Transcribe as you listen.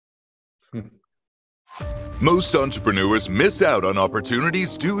Most entrepreneurs miss out on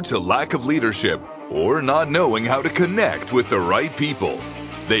opportunities due to lack of leadership or not knowing how to connect with the right people.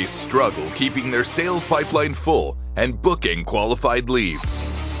 They struggle keeping their sales pipeline full and booking qualified leads.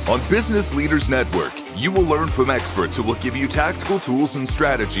 On Business Leaders Network, you will learn from experts who will give you tactical tools and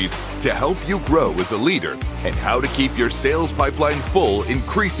strategies to help you grow as a leader and how to keep your sales pipeline full,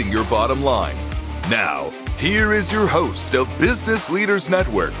 increasing your bottom line. Now, here is your host of Business Leaders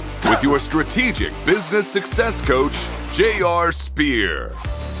Network with your strategic business success coach, J.R. Spear.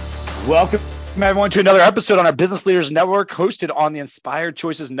 Welcome, everyone, to another episode on our Business Leaders Network, hosted on the Inspired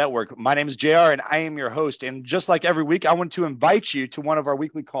Choices Network. My name is JR, and I am your host. And just like every week, I want to invite you to one of our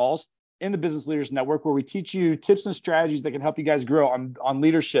weekly calls in the Business Leaders Network, where we teach you tips and strategies that can help you guys grow on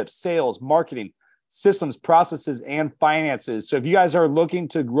leadership, sales, marketing, systems, processes, and finances. So if you guys are looking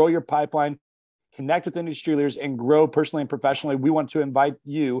to grow your pipeline, connect with industry leaders, and grow personally and professionally, we want to invite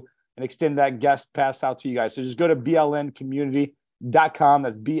you and extend that guest pass out to you guys. So just go to blncommunity.com.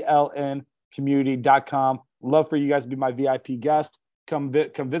 That's blncommunity.com. Love for you guys to be my VIP guest. Come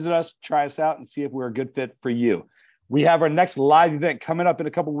visit us, try us out, and see if we're a good fit for you. We have our next live event coming up in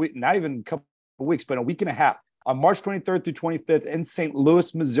a couple of weeks, not even a couple of weeks, but a week and a half, on March 23rd through 25th in St.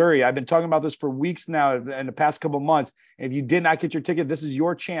 Louis, Missouri. I've been talking about this for weeks now in the past couple of months. And if you did not get your ticket, this is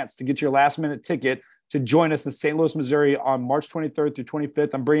your chance to get your last minute ticket to join us in St. Louis, Missouri on March 23rd through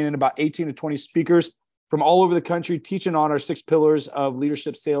 25th. I'm bringing in about 18 to 20 speakers from all over the country, teaching on our 6 pillars of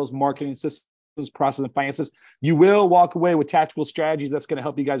leadership, sales, marketing, systems, process, and finances. You will walk away with tactical strategies that's going to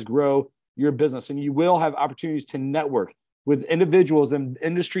help you guys grow your business. And you will have opportunities to network with individuals and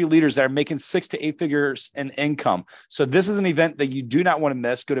industry leaders that are making 6 to 8 figures in income. So this is an event that you do not want to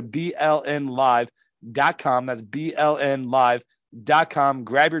miss. Go to blnlive.com. That's blnlive.com.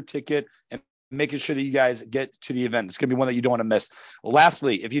 Grab your ticket and making sure that you guys get to the event. It's going to be one that you don't want to miss.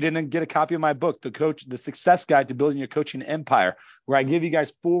 Lastly, if you didn't get a copy of my book, The Success Guide to Building Your Coaching Empire, where I give you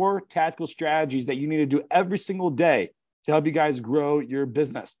guys 4 tactical strategies that you need to do every single day to help you guys grow your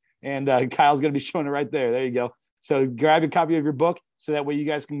business. And Kyle's going to be showing it right there. There you go. So grab a copy of your book so that way you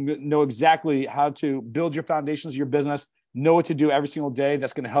guys can know exactly how to build your foundations of your business, know what to do every single day.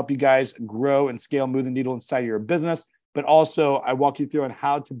 That's going to help you guys grow and scale, move the needle inside of your business. But also, I walk you through on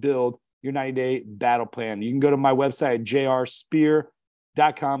how to build your 90-day battle plan. You can go to my website,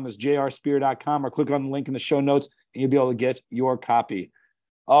 jrspear.com. That's jrspear.com, or click on the link in the show notes, and you'll be able to get your copy.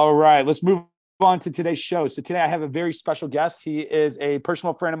 All right, let's move on to today's show. So today I have a very special guest. He is a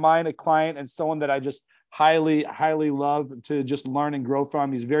personal friend of mine, a client, and someone that I just highly love to just learn and grow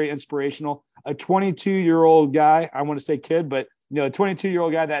from. He's very inspirational. A 22-year-old guy, I want to say kid, but a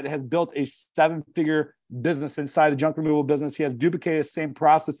 22-year-old guy that has built a 7-figure business inside the junk removal business. He has duplicated the same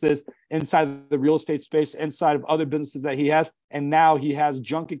processes inside the real estate space, inside of other businesses that he has. And now he has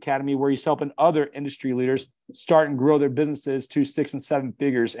Junk Academy, where he's helping other industry leaders start and grow their businesses to 6 and 7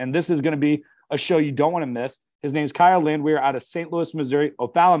 figures. And this is going to be a show you don't want to miss. His name is Kyle Landwehr, out of St. Louis, Missouri,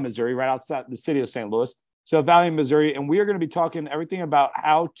 O'Fallon, Missouri, right outside the city of St. Louis. So O'Fallon, Missouri. And we are going to be talking everything about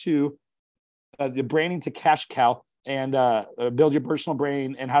how to the branding to cash cow, and build your personal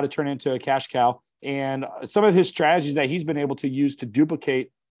brand and how to turn it into a cash cow, and some of his strategies that he's been able to use to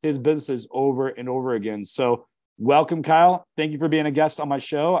duplicate his businesses over and over again. So welcome, Kyle. Thank you for being a guest on my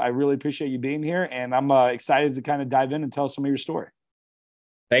show. I really appreciate you being here, and I'm excited to kind of dive in and tell some of your story.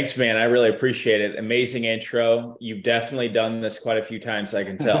 Thanks, man. I really appreciate it. Amazing intro. You've definitely done this quite a few times, I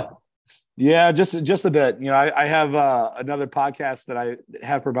can tell. Yeah, just a bit. I have another podcast that I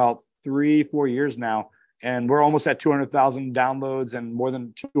have for about 3-4 years now, and we're almost at 200,000 downloads and more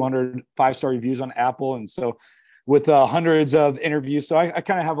than 200 5-star reviews on Apple. And so with hundreds of interviews, so I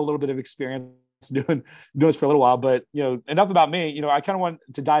kind of have a little bit of experience doing this for a little while. But enough about me. I kind of want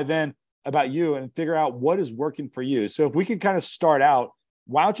to dive in about you and figure out what is working for you. So if we could kind of start out,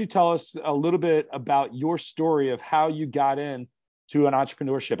 why don't you tell us a little bit about your story of how you got in to an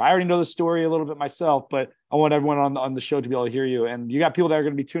entrepreneurship? I already know the story a little bit myself, but I want everyone on the show to be able to hear you. And you got people that are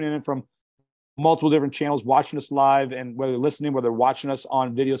going to be tuning in from multiple different channels, watching us live, and whether they're listening, whether they're watching us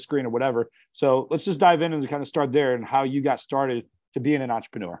on video screen or whatever. So let's just dive in and kind of start there and how you got started to being an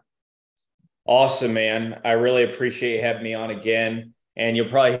entrepreneur. Awesome, man. I really appreciate you having me on again. And you'll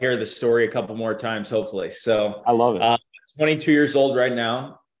probably hear the story a couple more times, hopefully. So I love it. 22 years old right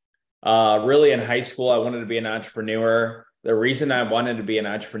now. Really in high school, I wanted to be an entrepreneur. The reason I wanted to be an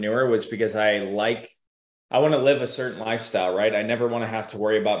entrepreneur was because I want to live a certain lifestyle, right? I never want to have to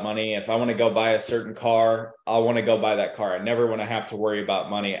worry about money. If I want to go buy a certain car, I want to go buy that car. I never want to have to worry about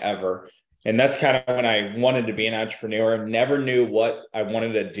money ever. And that's kind of when I wanted to be an entrepreneur. Never knew what I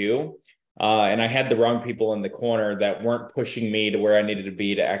wanted to do. And I had the wrong people in the corner that weren't pushing me to where I needed to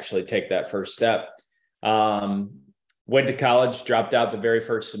be to actually take that first step. Um, Went to college, dropped out the very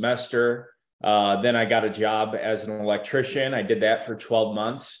first semester. Then I got a job as an electrician. I did that for 12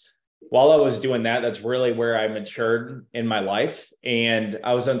 months. While I was doing that, that's really where I matured in my life. And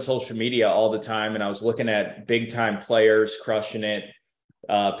I was on social media all the time, and I was looking at big time players crushing it,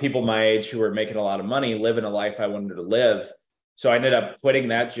 people my age who were making a lot of money, living a life I wanted to live. So I ended up quitting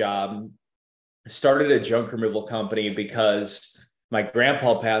that job, started a junk removal company because my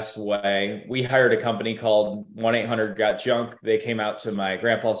grandpa passed away. We hired a company called 1-800-GOT-JUNK. They came out to my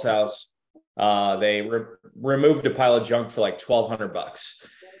grandpa's house. They removed a pile of junk for like $1,200.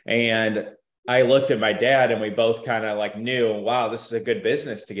 And I looked at my dad and we both kind of like knew, wow, this is a good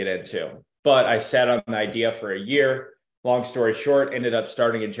business to get into. But I sat on the idea for a year. Long story short, ended up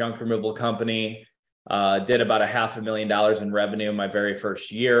starting a junk removal company. Did about $500,000 in revenue my very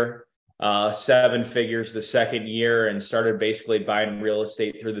first year. 7 figures the second year, and started basically buying real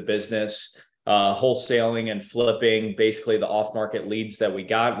estate through the business, wholesaling and flipping basically the off-market leads that we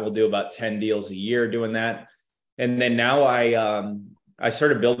got. We'll do about 10 deals a year doing that. And then now I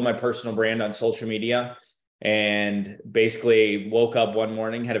started building my personal brand on social media, and basically woke up one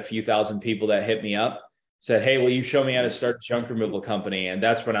morning, had a few thousand people that hit me up, said, hey, will you show me how to start a junk removal company? And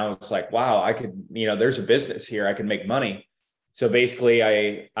that's when I was like, wow, I could, there's a business here. I can make money. So basically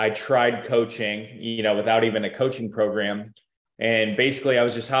I tried coaching, without even a coaching program. And basically I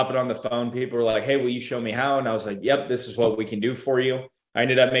was just hopping on the phone. People were like, hey, will you show me how? And I was like, yep, this is what we can do for you. I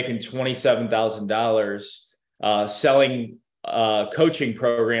ended up making $27,000 selling a coaching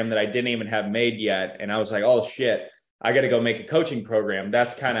program that I didn't even have made yet. And I was like, oh shit, I got to go make a coaching program.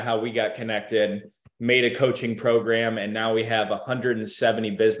 That's kind of how we got connected, made a coaching program. And now we have 170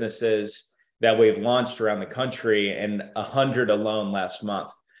 businesses that we've launched around the country, and 100 alone last month.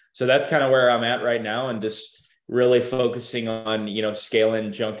 So that's kind of where I'm at right now, and just really focusing on,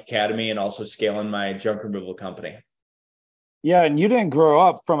 scaling Junk Academy and also scaling my junk removal company. Yeah, and you didn't grow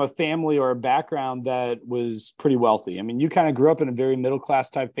up from a family or a background that was pretty wealthy. I mean, you kind of grew up in a very middle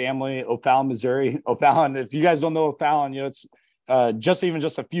class type family, O'Fallon, Missouri. O'Fallon, if you guys don't know O'Fallon, it's just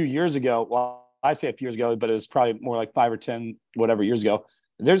a few years ago. Well, I say a few years ago, but it was probably more like 5 or 10 whatever years ago.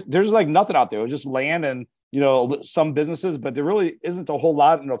 There's like nothing out there. It was just land and some businesses, but there really isn't a whole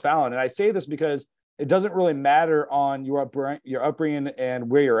lot in O'Fallon. And I say this because it doesn't really matter on your upbringing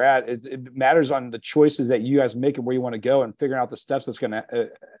and where you're at. It matters on the choices that you guys make and where you want to go, and figuring out the steps that's going to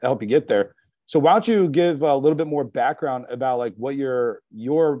help you get there. So why don't you give a little bit more background about like what your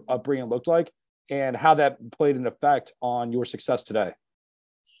upbringing looked like and how that played an effect on your success today?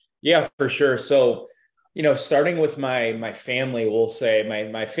 Yeah, for sure. So, starting with my family, we'll say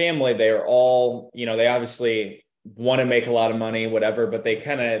my family, they are all, they obviously want to make a lot of money, whatever, but they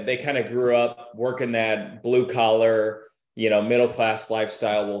kind of grew up working that blue collar, middle class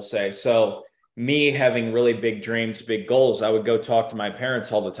lifestyle, we'll say. So me having really big dreams, big goals, I would go talk to my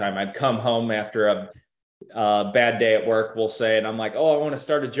parents all the time. I'd come home after a bad day at work, we'll say, and I'm like, oh, I want to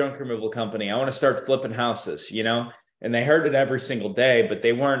start a junk removal company. I want to start flipping houses, and they heard it every single day, but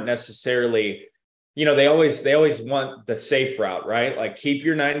they weren't necessarily, they always want the safe route, right? Like, keep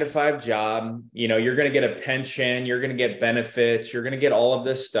your 9 to 5 job. You're going to get a pension, you're going to get benefits, you're going to get all of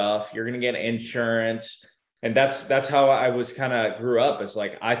this stuff, you're going to get insurance. And that's how I was kind of grew up. It's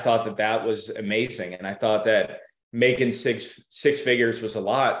like, I thought that was amazing. And I thought that making six figures was a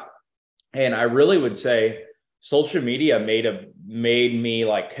lot. And I really would say social media made me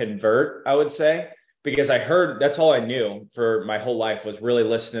like convert, I would say, because I heard, that's all I knew for my whole life, was really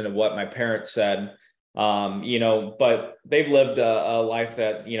listening to what my parents said. But they've lived a life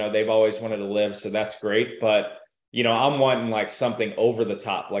that, they've always wanted to live. So that's great. But, I'm wanting like something over the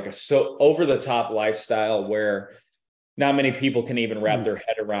top, like so over the top lifestyle where not many people can even wrap their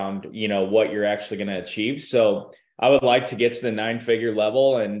head around, what you're actually going to achieve. So I would like to get to the 9 figure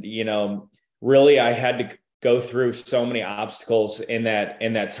level. And, really I had to go through so many obstacles in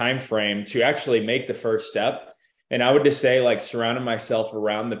that time frame to actually make the first step. And I would just say, like, surrounding myself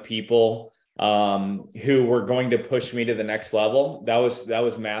around the people who were going to push me to the next level. That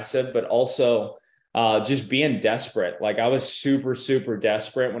was massive, but also just being desperate. Like, I was super, super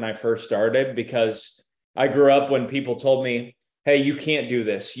desperate when I first started, because I grew up when people told me, hey, you can't do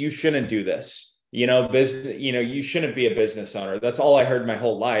this, you shouldn't do this, business, you shouldn't be a business owner. That's all I heard my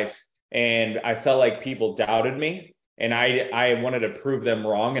whole life. And I felt like people doubted me, and I wanted to prove them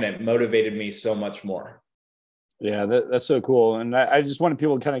wrong, and it motivated me so much more. Yeah, that's so cool. And I just wanted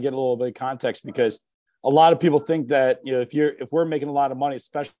people to kind of get a little bit of context, because a lot of people think that, if we're making a lot of money,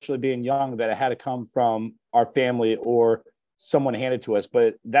 especially being young, that it had to come from our family or someone handed to us,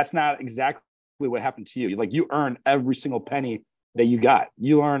 but that's not exactly what happened to you. Like, you earned every single penny that you got.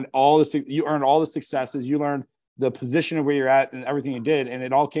 You earned all the successes. You learned the position of where you're at and everything you did. And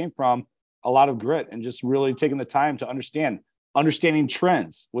it all came from a lot of grit and just really taking the time to understanding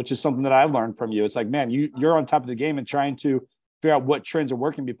trends, which is something that I learned from you. It's like, man, you're on top of the game and trying to figure out what trends are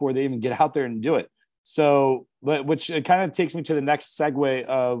working before they even get out there and do it. So, which it kind of takes me to the next segue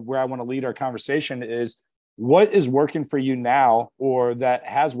of where I want to lead our conversation is, what is working for you now, or that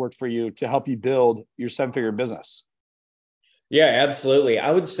has worked for you to help you build your 7-figure business? Yeah, absolutely.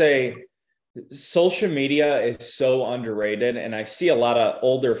 I would say social media is so underrated, and I see a lot of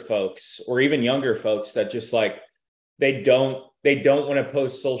older folks or even younger folks that just like they don't want to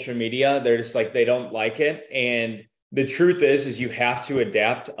post social media. They're just like, they don't like it. And the truth is you have to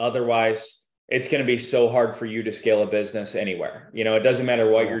adapt. Otherwise, it's going to be so hard for you to scale a business anywhere. It doesn't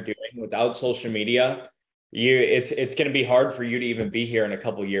matter what you're doing without social media. It's going to be hard for you to even be here in a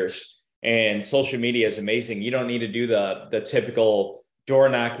couple of years. And social media is amazing. You don't need to do the typical door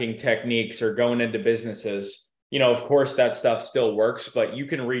knocking techniques or going into businesses. Of course that stuff still works, but you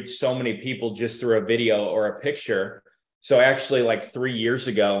can reach so many people just through a video or a picture. So actually, like 3 years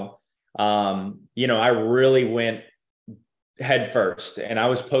ago, I really went head first, and I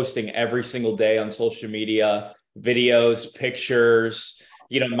was posting every single day on social media, videos, pictures.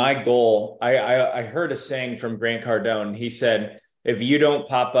 My goal, I heard a saying from Grant Cardone. He said, if you don't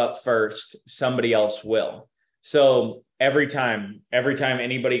pop up first, somebody else will. So every time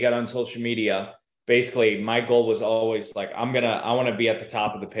anybody got on social media, basically my goal was always like, I want to be at the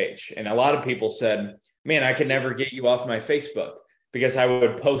top of the page. And a lot of people said, man, I could never get you off my Facebook, because I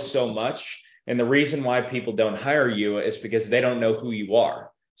would post so much. And the reason why people don't hire you is because they don't know who you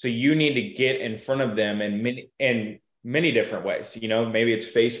are. So you need to get in front of them in many different ways. Maybe it's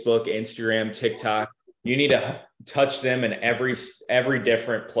Facebook, Instagram, TikTok. You need to touch them in every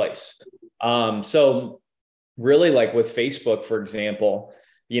different place. So really, like with Facebook, for example,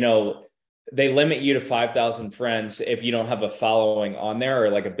 they limit you to 5,000 friends if you don't have a following on there or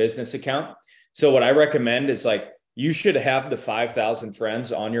like a business account. So what I recommend is, like, you should have the 5,000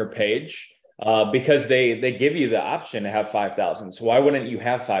 friends on your page, because they give you the option to have 5,000. So why wouldn't you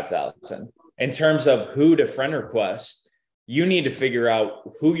have 5,000? In terms of who to friend request, you need to figure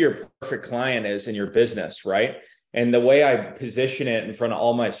out who your perfect client is in your business, right? And the way I position it in front of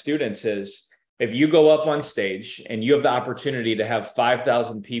all my students is, if you go up on stage and you have the opportunity to have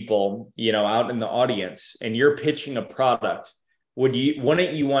 5,000 people, out in the audience, and you're pitching a product,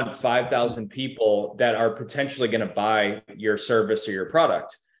 wouldn't you want 5,000 people that are potentially going to buy your service or your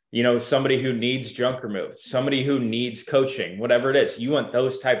product? Somebody who needs junk removed, somebody who needs coaching, whatever it is. You want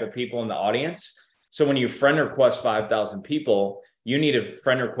those type of people in the audience. So when you friend request 5,000 people, you need to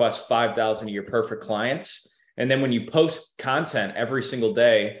friend request 5,000 of your perfect clients. And then when you post content every single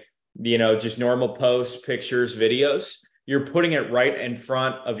day, just normal posts, pictures, videos, you're putting it right in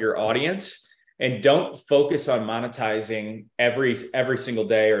front of your audience. And don't focus on monetizing every single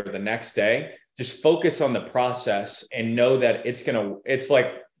day or the next day. Just focus on the process and know that it's like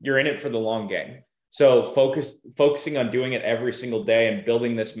you're in it for the long game. So focusing on doing it every single day and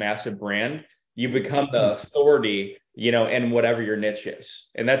building this massive brand, you become the authority, in whatever your niche is.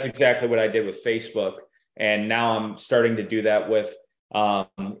 And that's exactly what I did with Facebook. And now I'm starting to do that with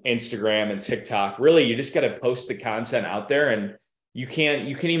Instagram and TikTok. Really, you just got to post the content out there, and you can't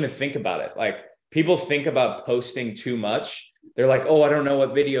even think about it. Like, people think about posting too much. They're like, oh, I don't know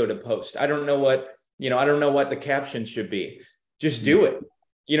what video to post. I don't know what the caption should be. Just do it.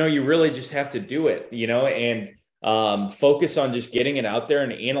 You really just have to do it, and focus on just getting it out there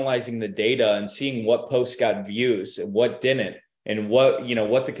and analyzing the data and seeing what posts got views and what didn't, and what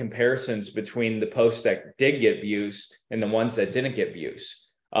the comparisons between the posts that did get views and the ones that didn't get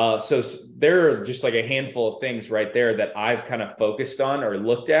views. So there are just like a handful of things right there that I've kind of focused on or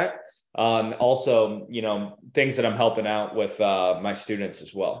looked at. Also, things that I'm helping out with my students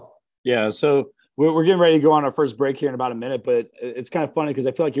as well. Yeah. So we're getting ready to go on our first break here in about a minute, but it's kind of funny because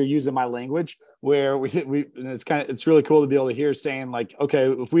I feel like you're using my language where and it's really cool to be able to hear saying, like,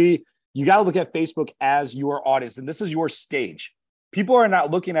 okay, you got to look at Facebook as your audience, and this is your stage. People are not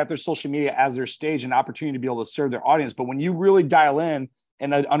looking at their social media as their stage and opportunity to be able to serve their audience. But when you really dial in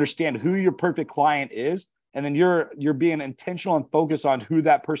and understand who your perfect client is, and then you're being intentional and focused on who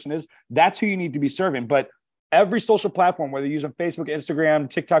that person is, that's who you need to be serving. But every social platform, whether you're using Facebook, Instagram,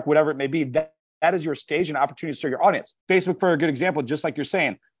 TikTok, whatever it may be, that is your stage and opportunity to serve your audience. Facebook, for a good example, just like you're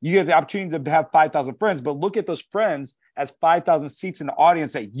saying, you get the opportunity to have 5,000 friends, but look at those friends as 5,000 seats in the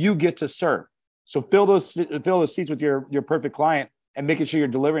audience that you get to serve. So fill those seats with your perfect client, and making sure you're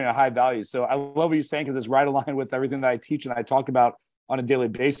delivering a high value. So I love what you're saying, because it's right aligned with everything that I teach and I talk about on a daily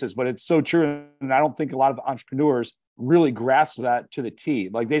basis. But it's so true. And I don't think a lot of entrepreneurs really grasp that to the T.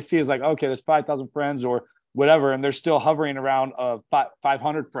 Like they see it as like, okay, there's 5,000 friends or whatever, and they're still hovering around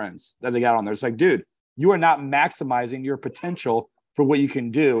 500 friends that they got on there. It's like, dude, you are not maximizing your potential for what you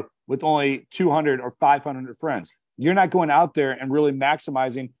can do with only 200 or 500 friends. You're not going out there and really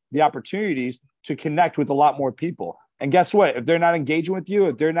maximizing the opportunities to connect with a lot more people. And guess what? If they're not engaging with you,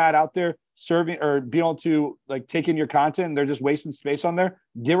 if they're not out there serving or being able to like take in your content and they're just wasting space on there,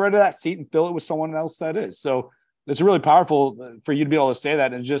 get rid of that seat and fill it with someone else that is. So it's really powerful for you to be able to say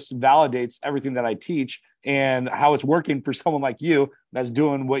that, and it just validates everything that I teach and how it's working for someone like you that's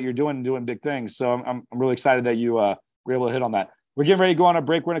doing what you're doing and doing big things. So I'm really excited that you were able to hit on that. We're getting ready to go on a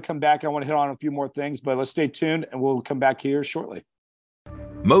break. We're going to come back. I want to hit on a few more things, but let's stay tuned and we'll come back here shortly.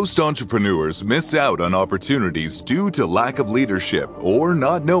 Most entrepreneurs miss out on opportunities due to lack of leadership or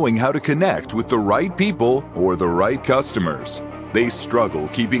not knowing how to connect with the right people or the right customers. They struggle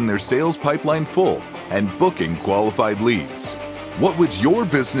keeping their sales pipeline full and booking qualified leads. What would your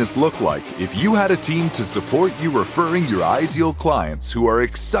business look like if you had a team to support you referring your ideal clients who are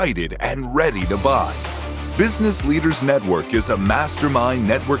excited and ready to buy? Business Leaders Network is a mastermind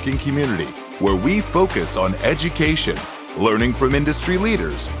networking community where we focus on education, learning from industry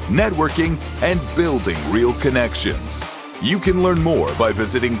leaders, networking, and building real connections. You can learn more by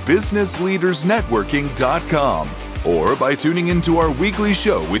visiting businessleadersnetworking.com or by tuning into our weekly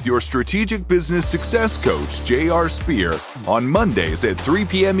show with your strategic business success coach, J.R. Spear, on Mondays at 3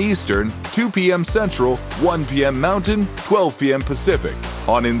 p.m. Eastern, 2 p.m. Central, 1 p.m. Mountain, 12 p.m. Pacific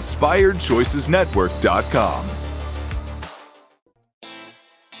on InspiredChoicesNetwork.com.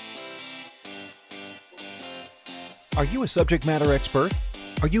 Are you a subject matter expert?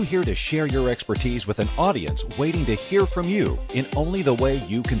 Are you here to share your expertise with an audience waiting to hear from you in only the way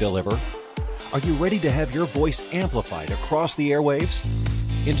you can deliver? Are you ready to have your voice amplified across the airwaves?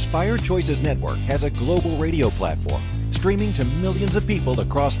 Inspired Choices Network has a global radio platform streaming to millions of people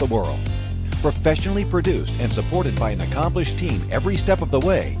across the world. Professionally produced and supported by an accomplished team every step of the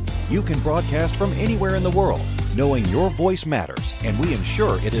way, you can broadcast from anywhere in the world, knowing your voice matters, and we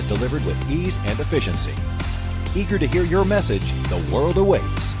ensure it is delivered with ease and efficiency. Eager to hear your message, the world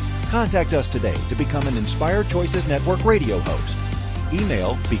awaits. Contact us today to become an Inspired Choices Network radio host.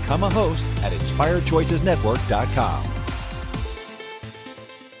 Email become a host at inspiredchoicesnetwork.com.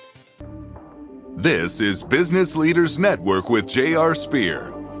 This is Business Leaders Network with J.R.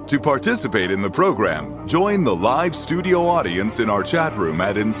 Spear. To participate in the program, join the live studio audience in our chat room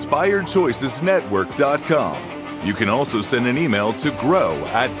at inspiredchoicesnetwork.com. You can also send an email to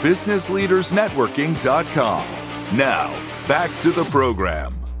grow@businessleadersnetworking.com. Now, back to the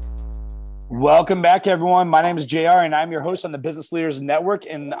program. Welcome back, everyone. My name is JR, and I'm your host on the Business Leaders Network,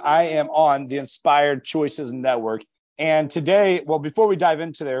 and I am on the Inspired Choices Network. And today, well, before we dive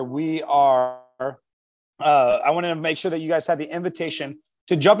into there, I want to make sure that you guys have the invitation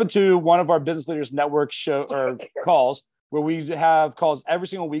to jump into one of our Business Leaders Network show or calls, where we have calls every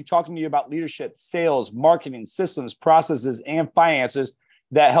single week talking to you about leadership, sales, marketing, systems, processes, and finances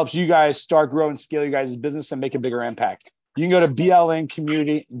that helps you guys start, grow, and scale your guys' business and make a bigger impact. You can go to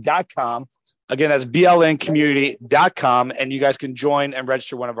blncommunity.com. Again, that's blncommunity.com, and you guys can join and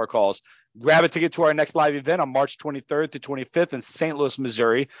register one of our calls. Grab a ticket to our next live event on March 23rd to 25th in St. Louis,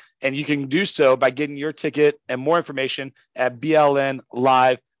 Missouri, and you can do so by getting your ticket and more information at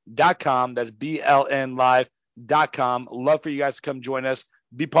blnlive.com. That's blnlive.com. Love for you guys to come join us,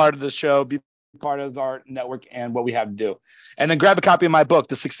 be part of the show, be part of our network and what we have to do. And then grab a copy of my book,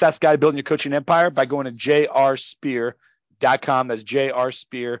 The Success Guide Building Your Coaching Empire, by going to jrspear.com. That's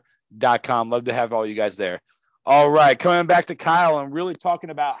jrspear.com. Love to have all you guys there. All right, coming back to Kyle and really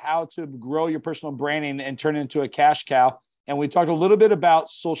talking about how to grow your personal branding and turn it into a cash cow. And we talked a little bit about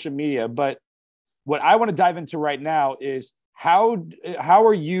social media, but what I want to dive into right now is how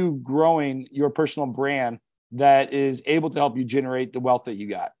are you growing your personal brand that is able to help you generate the wealth that you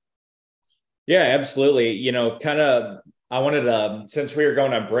got? Yeah, absolutely. I wanted to, since we were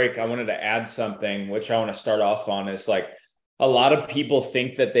going on break, I wanted to add something, which I want to start off on is like, a lot of people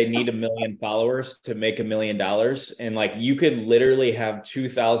think that they need 1 million followers to make $1 million. And like, you could literally have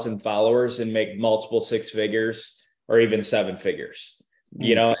 2,000 followers and make multiple 6 figures or even 7 figures,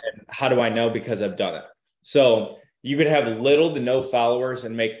 and how do I know? Because I've done it. So you could have little to no followers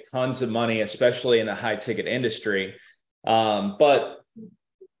and make tons of money, especially in a high ticket industry. But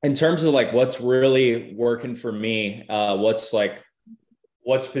in terms of like, what's really working for me, what's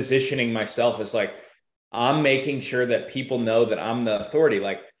positioning myself is like, I'm making sure that people know that I'm the authority.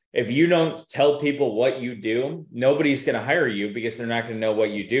 Like if you don't tell people what you do, nobody's going to hire you because they're not going to know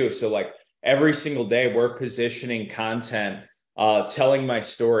what you do. So like every single day we're positioning content, telling my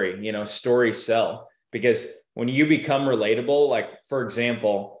story, stories sell, because when you become relatable, like for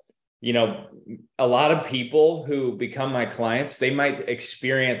example, a lot of people who become my clients, they might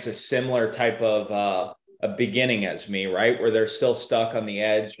experience a similar type of a beginning as me, right? Where they're still stuck on the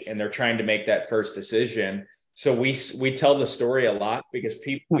edge and they're trying to make that first decision. So we tell the story a lot because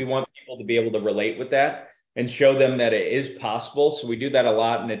we want people to be able to relate with that and show them that it is possible. So we do that a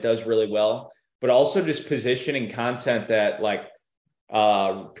lot and it does really well. But also just positioning content that like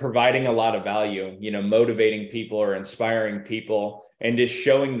providing a lot of value, motivating people or inspiring people and just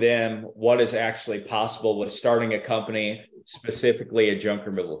showing them what is actually possible with starting a company, specifically a junk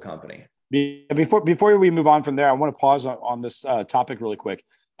removal company. Before we move on from there, I want to pause on this topic really quick,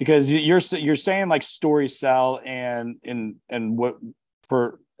 because you're saying like stories sell and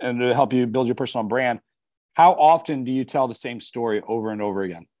to help you build your personal brand. How often do you tell the same story over and over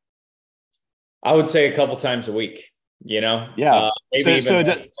again? I would say a couple times a week. Yeah. Maybe so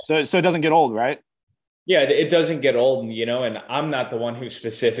it doesn't get old, right? Yeah, it doesn't get old, and I'm not the one who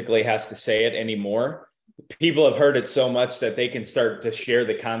specifically has to say it anymore. People have heard it so much that they can start to share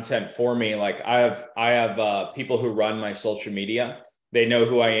the content for me. Like I have people who run my social media. They know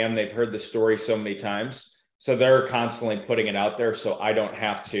who I am. They've heard the story so many times, so they're constantly putting it out there. So I don't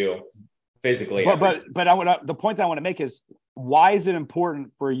have to physically. But the point that I want to make is, why is it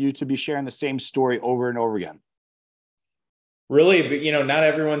important for you to be sharing the same story over and over again? Really, but not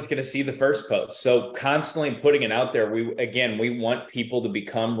everyone's going to see the first post. So constantly putting it out there. We want people to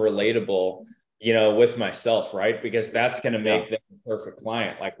become relatable, with myself, right? Because that's going to make them a perfect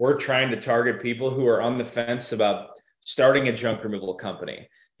client. Like we're trying to target people who are on the fence about starting a junk removal company,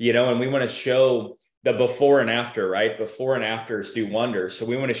 and we want to show the before and after, right? Before and afters do wonders. So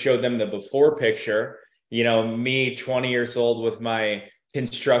we want to show them the before picture, me 20 years old with my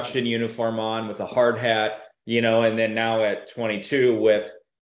construction uniform on with a hard hat, and then now at 22 with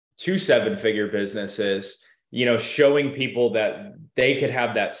 2 7-figure businesses, showing people that they could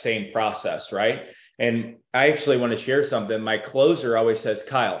have that same process, right? And I actually want to share something. My closer always says,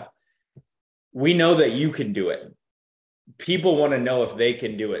 Kyle, we know that you can do it. People want to know if they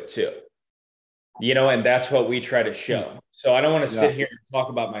can do it too, and that's what we try to show. So I don't want to sit here and talk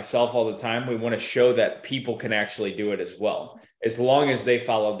about myself all the time. We want to show that people can actually do it as well, as long as they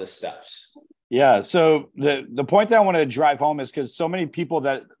follow the steps. Yeah. So the point that I want to drive home is because so many people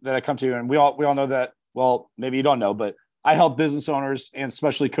that I come to, and we all know that, well, maybe you don't know, but I help business owners and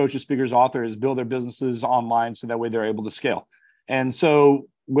especially coaches, speakers, authors build their businesses online so that way they're able to scale. And so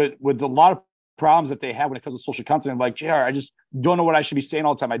with a lot of problems that they have when it comes to social content, like, JR, I just don't know what I should be saying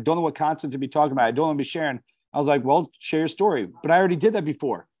all the time. I don't know what content to be talking about. I don't want to be sharing. I was like, well, share your story. But I already did that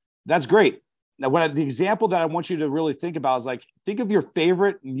before. That's great. Now, the example that I want you to really think about is like, think of your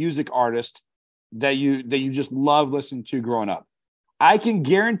favorite music artist that you just love listening to growing up. I can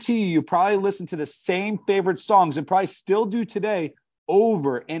guarantee you probably listen to the same favorite songs and probably still do today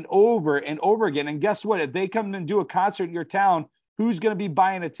over and over and over again. And guess what? If they come and do a concert in your town, who's going to be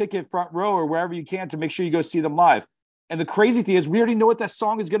buying a ticket front row or wherever you can to make sure you go see them live? And the crazy thing is, we already know what that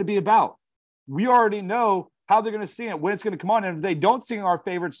song is going to be about. We already know how they're going to sing it, when it's going to come on. And if they don't sing our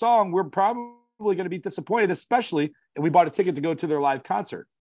favorite song, we're probably going to be disappointed, especially if we bought a ticket to go to their live concert.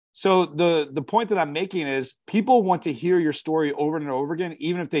 So the point that I'm making is, people want to hear your story over and over again,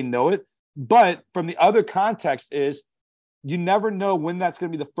 even if they know it. But from the other context is, you never know when that's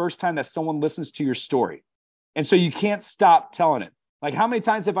going to be the first time that someone listens to your story. And so you can't stop telling it. Like, how many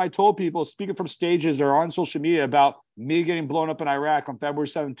times have I told people speaking from stages or on social media about me getting blown up in Iraq on February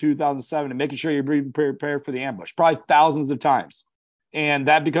 7, 2007 and making sure you're being prepared for the ambush? Probably thousands of times. And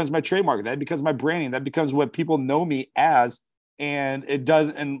that becomes my trademark. That becomes my branding. That becomes what people know me as. And it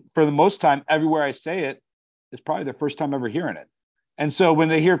does. And for the most time, everywhere I say it, it's probably their first time ever hearing it. And so when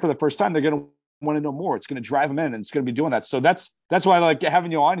they hear it for the first time, they're going to want to know more. It's going to drive them in, and it's going to be doing that. So that's why I like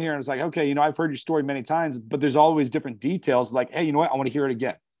having you on here. And it's like, okay, I've heard your story many times, but there's always different details. Like, hey, you know what? I want to hear it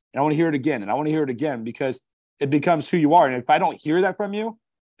again. And I want to hear it again. And I want to hear it again, because it becomes who you are. And if I don't hear that from you,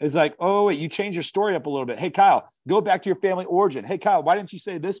 it's like, oh, wait, you change your story up a little bit. Hey, Kyle, go back to your family origin. Hey, Kyle, why didn't you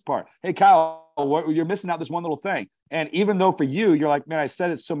say this part? Hey, Kyle, you're missing out this one little thing. And even though for you, you're like, man, I said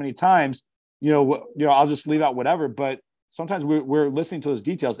it so many times, I'll just leave out whatever. But sometimes we're listening to those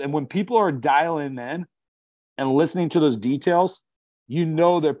details. And when people are dialing in and listening to those details,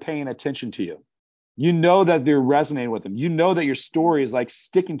 they're paying attention to you. That they're resonating with them. That your story is like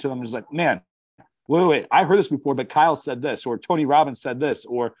sticking to them. It's like, man, wait, I heard this before, but Kyle said this, or Tony Robbins said this,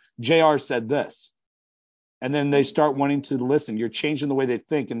 or JR said this. And then they start wanting to listen. You're changing the way they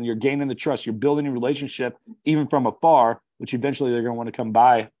think, and you're gaining the trust. You're building a relationship even from afar, which eventually they're going to want to come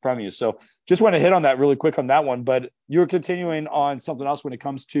buy from you. So just want to hit on that really quick on that one. But you're continuing on something else when it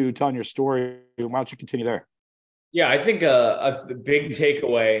comes to telling your story. Why don't you continue there? Yeah, I think a big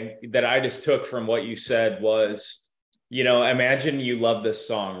takeaway that I just took from what you said was, imagine you love this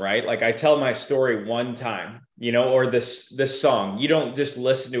song, right? Like I tell my story one time, or this song. You don't just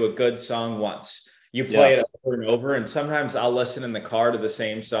listen to a good song once. You play it over and over. And sometimes I'll listen in the car to the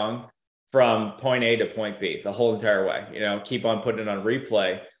same song from point A to point B the whole entire way, keep on putting it on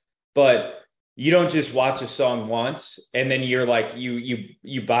replay. But you don't just watch a song once and then you're like,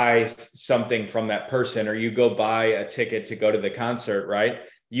 you buy something from that person, or you go buy a ticket to go to the concert, right?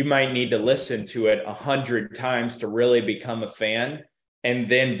 You might need to listen to it 100 times to really become a fan and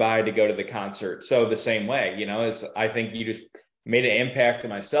then buy to go to the concert. So the same way, as I think you just made an impact to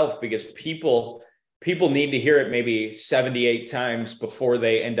myself, because people need to hear it maybe 78 times before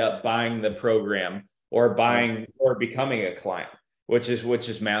they end up buying the program or buying or becoming a client, which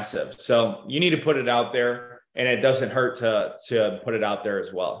is massive. So you need to put it out there, and it doesn't hurt to put it out there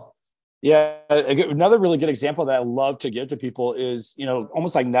as well. Yeah, another really good example that I love to give to people is,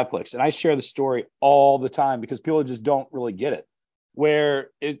 almost like Netflix. And I share the story all the time because people just don't really get it.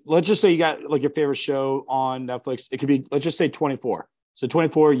 Let's just say you got like your favorite show on Netflix. It could be, let's just say 24. So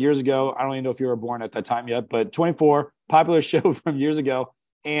 24 years ago, I don't even know if you were born at that time yet, but 24, popular show from years ago.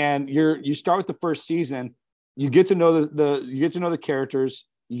 And you start with the first season. You get to know the characters,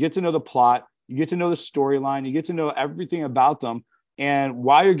 you get to know the plot, you get to know the storyline, you get to know everything about them. And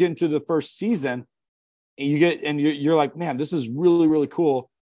while you're getting through the first season, you're like, man, this is really, really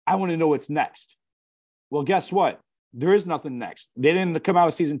cool. I want to know what's next. Well, guess what? There is nothing next. They didn't come out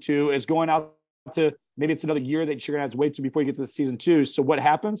with season 2. It's going out to, maybe it's another year that you're gonna have to wait to before you get to season 2. So what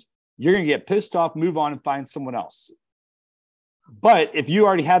happens? You're gonna get pissed off, move on, and find someone else. But if you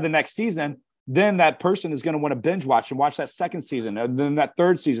already have the next season, then that person is going to want to binge watch and watch that second season, and then that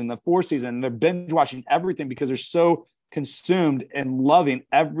third season, the fourth season, and they're binge watching everything because they're so consumed and loving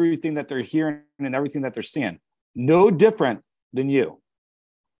everything that they're hearing and everything that they're seeing. No different than you.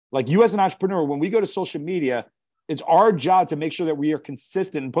 Like you as an entrepreneur, when we go to social media, it's our job to make sure that we are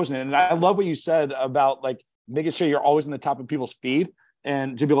consistent in posting it. And I love what you said about like making sure you're always in the top of people's feed,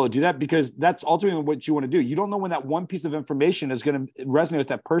 and to be able to do that, because that's ultimately what you want to do. You don't know when that one piece of information is going to resonate with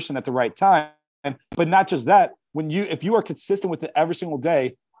that person at the right time. But not just that, if you are consistent with it every single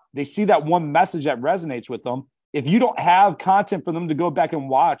day, they see that one message that resonates with them. If you don't have content for them to go back and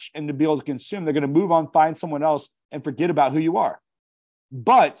watch and to be able to consume, they're going to move on, find someone else, and forget about who you are.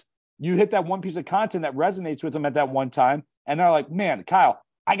 But you hit that one piece of content that resonates with them at that one time, and they're like, man, Kyle,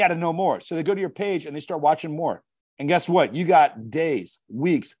 I got to know more. So they go to your page and they start watching more. And guess what? You got days,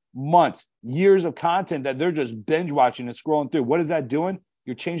 weeks, months, years of content that they're just binge watching and scrolling through. What is that doing?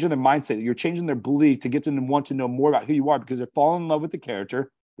 You're changing their mindset. You're changing their belief to get them to want to know more about who you are, because they're falling in love with the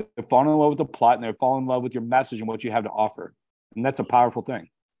character, they're falling in love with the plot, and they're falling in love with your message and what you have to offer. And that's a powerful thing.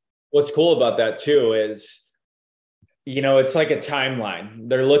 What's cool about that too is, it's like a timeline.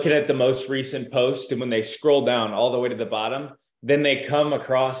 They're looking at the most recent post, and when they scroll down all the way to the bottom, then they come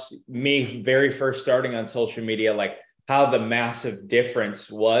across me very first starting on social media, like how the massive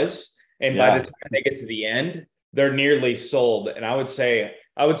difference was. And by the time they get to the end, they're nearly sold. And I would say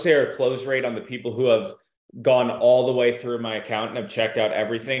our close rate on the people who have gone all the way through my account and have checked out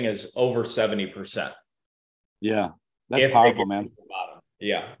everything is over 70%. Yeah, that's powerful, man.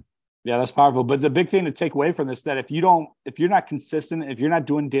 Yeah. Yeah, that's powerful. But the big thing to take away from this, that if you're not consistent, if you're not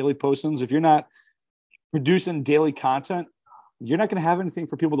doing daily postings, if you're not producing daily content, you're not going to have anything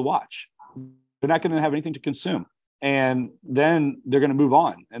for people to watch. They're not going to have anything to consume. And then they're going to move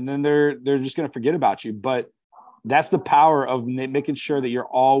on. And then they're just going to forget about you. But that's the power of making sure that you're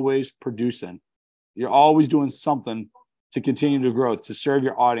always producing. You're always doing something to continue to grow, to serve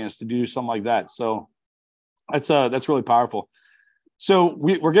your audience, to do something like that. So that's really powerful. So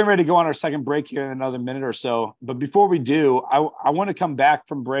we're getting ready to go on our second break here in another minute or so. But before we do, I want to come back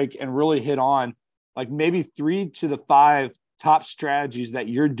from break and really hit on like maybe 3 to the 5 top strategies that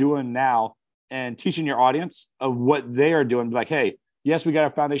you're doing now and teaching your audience of what they are doing. Like, hey, yes, we got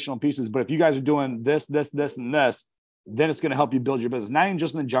our foundational pieces, but if you guys are doing this, and this, then it's going to help you build your business. Not even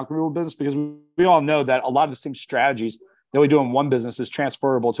just in the junk removal business, because we all know that a lot of the same strategies that we do in one business is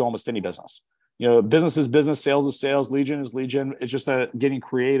transferable to almost any business. Business is business, sales is sales, legion is legion. It's just getting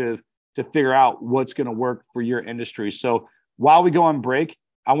creative to figure out what's going to work for your industry. So while we go on break,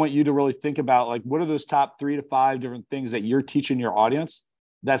 I want you to really think about like, what are those top 3 to 5 different things that you're teaching your audience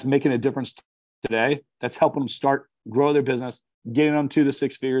that's making a difference today, that's helping them grow their business, getting them to the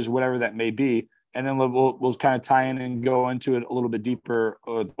 6 figures, whatever that may be. and then we'll kind of tie in and go into it a little bit deeper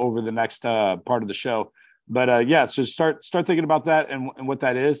over the next part of the show. But yeah, so start thinking about that and what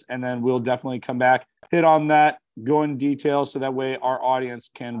that is, and then we'll definitely come back, hit on that, go in detail, so that way our audience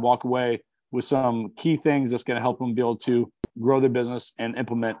can walk away with some key things that's going to help them be able to grow their business and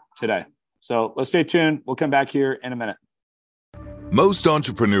implement today. So let's stay tuned. We'll come back here in a minute. Most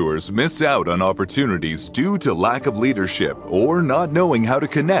entrepreneurs miss out on opportunities due to lack of leadership or not knowing how to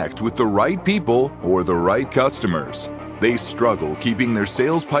connect with the right people or the right customers. They struggle keeping their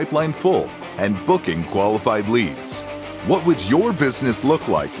sales pipeline full and booking qualified leads. What would your business look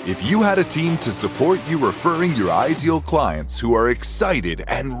like if you had a team to support you referring your ideal clients who are excited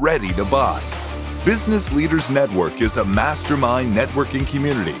and ready to buy? Business Leaders Network is a mastermind networking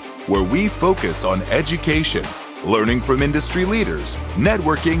community where we focus on education, learning from industry leaders,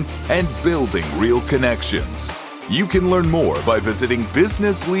 networking, and building real connections. You can learn more by visiting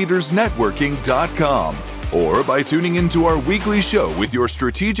businessleadersnetworking.com or by tuning into our weekly show with your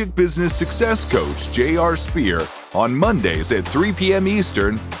strategic business success coach, J.R. Spear, on Mondays at 3 p.m.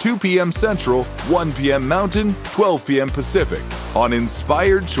 Eastern, 2 p.m. Central, 1 p.m. Mountain, 12 p.m. Pacific on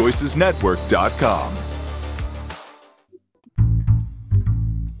InspiredChoicesNetwork.com.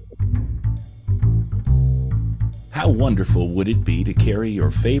 How wonderful would it be to carry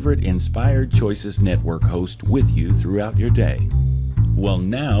your favorite Inspired Choices Network host with you throughout your day? Well,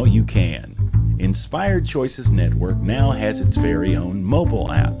 now you can. Inspired Choices Network now has its very own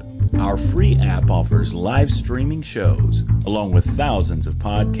mobile app. Our free app offers live streaming shows, along with thousands of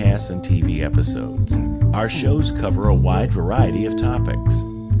podcasts and TV episodes. Our shows cover a wide variety of topics.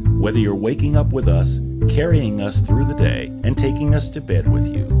 Whether you're waking up with us, carrying us through the day, and taking us to bed with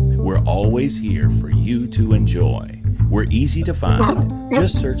you, we're always here for you to enjoy. We're easy to find.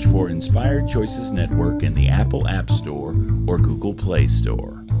 Just search for Inspired Choices Network in the Apple App Store or Google Play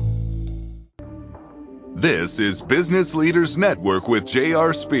Store. This is Business Leaders Network with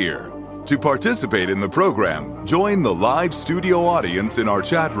J.R. Spear. To participate in the program, join the live studio audience in our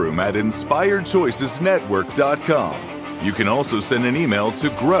chat room at InspiredChoicesNetwork.com. You can also send an email to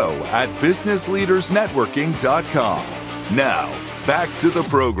grow@businessleadersnetworking.com. Now, back to the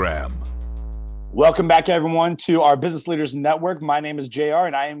program. Welcome back, everyone, to our Business Leaders Network. My name is JR,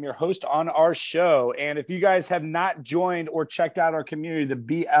 and I am your host on our show. And if you guys have not joined or checked out our community, the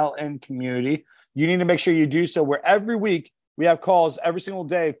BLN community, you need to make sure you do so, where every week we have calls every single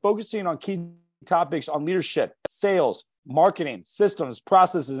day focusing on key topics on leadership, sales, marketing, systems,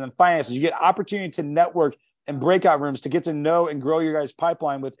 processes, and finances. You get opportunity to network and breakout rooms to get to know and grow your guys'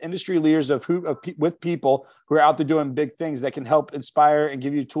 pipeline with industry leaders with people who are out there doing big things that can help inspire and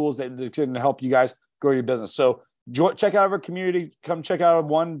give you tools that can help you guys grow your business. So check out our community. Come check out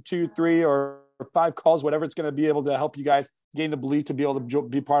 1, 2, 3, or 5 calls, whatever it's going to be able to help you guys gain the belief to be able to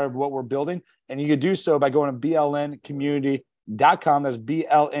be part of what we're building. And you can do so by going to blncommunity.com. That's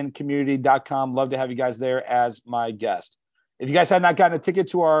blncommunity.com. Love to have you guys there as my guest. If you guys have not gotten a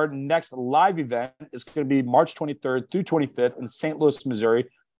ticket to our next live event, it's going to be March 23rd through 25th in St. Louis, Missouri.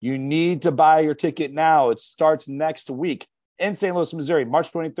 You need to buy your ticket now. It starts next week in St. Louis, Missouri,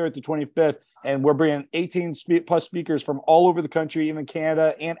 March 23rd to 25th. And we're bringing 18 plus speakers from all over the country, even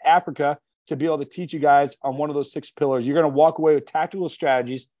Canada and Africa, to be able to teach you guys on one of those 6 pillars. You're going to walk away with tactical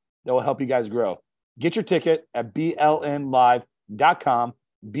strategies that will help you guys grow. Get your ticket at blnlive.com,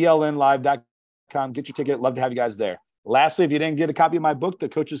 blnlive.com. Get your ticket. Love to have you guys there. Lastly, if you didn't get a copy of my book, The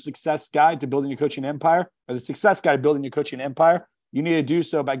Coach's Success Guide to Building Your Coaching Empire, or The Success Guide to Building Your Coaching Empire, you need to do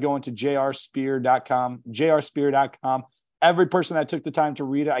so by going to jrspear.com, jrspear.com. Every person that took the time to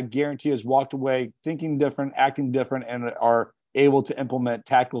read it, I guarantee, has walked away thinking different, acting different, and are able to implement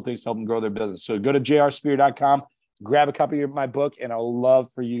tactical things to help them grow their business. So go to jrspear.com, grab a copy of my book, and I'll love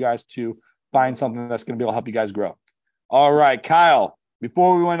for you guys to find something that's going to be able to help you guys grow. All right, Kyle,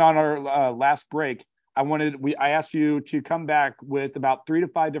 before we went on our last break, I asked you to come back with about 3 to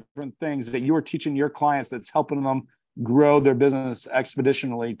 5 different things that you are teaching your clients that's helping them grow their business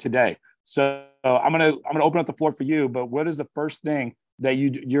expeditionally today. So I'm gonna open up the floor for you. But what is the first thing that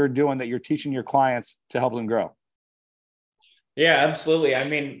you're doing that you're teaching your clients to help them grow? Yeah, absolutely. I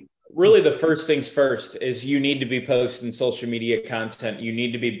mean, really the first things first is you need to be posting social media content. You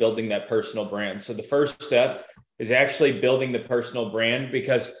need to be building that personal brand. So the first step is actually building the personal brand,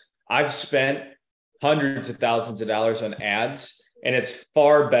 because I've spent hundreds of thousands of dollars on ads, and it's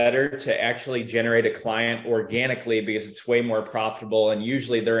far better to actually generate a client organically, because it's way more profitable, and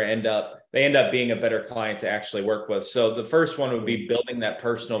usually they end up being a better client to actually work with. So the first one would be building that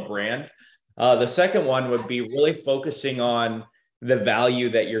personal brand. The second one would be really focusing on the value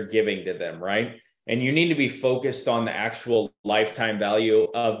that you're giving to them, right? And you need to be focused on the actual lifetime value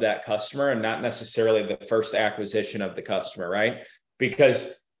of that customer and not necessarily the first acquisition of the customer, right?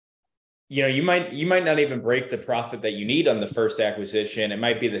 Because you might not even break the profit that you need on the first acquisition. It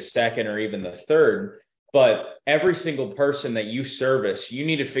might be the second or even the third, but every single person that you service, you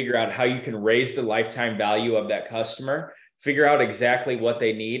need to figure out how you can raise the lifetime value of that customer, figure out exactly what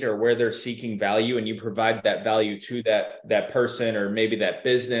they need or where they're seeking value, and you provide that value to that person or maybe that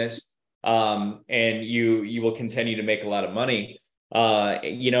business, and you will continue to make a lot of money.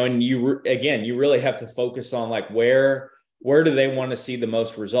 And you really have to focus on like where do they want to see the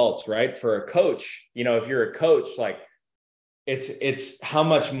most results, right? For a coach, if you're a coach, like it's how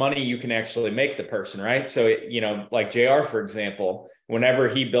much money you can actually make the person, right? So, like JR, for example, whenever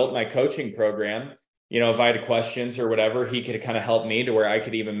he built my coaching program, if I had questions or whatever, he could kind of help me to where I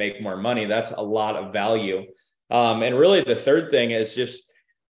could even make more money. That's a lot of value. And really the third thing is just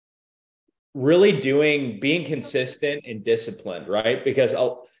really being consistent and disciplined, right? Because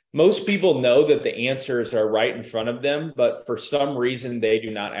most people know that the answers are right in front of them, but for some reason they do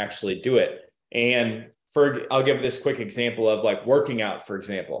not actually do it. And I'll give this quick example of like working out, for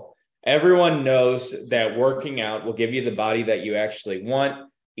example. Everyone knows that working out will give you the body that you actually want.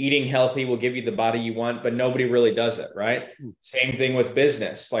 Eating healthy will give you the body you want, but nobody really does it, right? Same thing with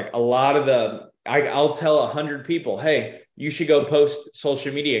business. Like I'll tell 100 people, hey, you should go post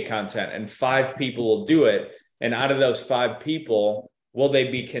social media content, and 5 people will do it. And out of those 5 people, will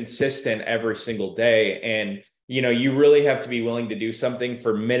they be consistent every single day? And, you really have to be willing to do something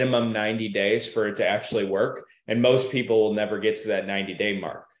for minimum 90 days for it to actually work. And most people will never get to that 90-day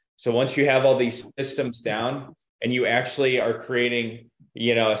mark. So once you have all these systems down and you actually are creating,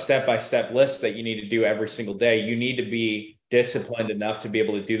 a step-by-step list that you need to do every single day, you need to be disciplined enough to be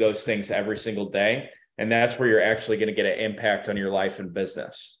able to do those things every single day. And that's where you're actually going to get an impact on your life and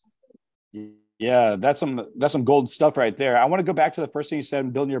business. Yeah, that's some gold stuff right there. I want to go back to the first thing you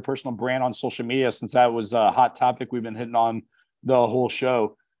said, building your personal brand on social media, since that was a hot topic we've been hitting on the whole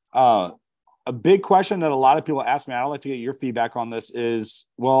show. A big question that a lot of people ask me, I'd like to get your feedback on this, is,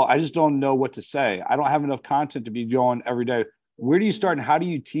 well, I just don't know what to say. I don't have enough content to be going every day. Where do you start, and how do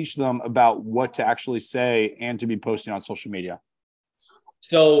you teach them about what to actually say and to be posting on social media?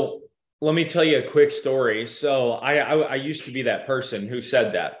 So let me tell you a quick story. So I used to be that person who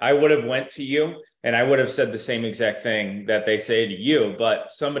said that. I would have went to you and I would have said the same exact thing that they say to you,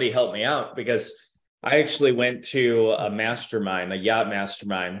 but somebody helped me out, because I actually went to a mastermind, a yacht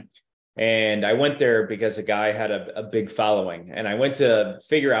mastermind. And I went there because a guy had a big following, and I went to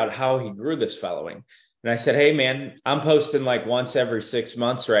figure out how he grew this following. And I said, hey man, I'm posting like once every 6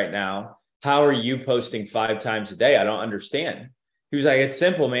 months right now. How are you posting 5 times a day? I don't understand. He was like, it's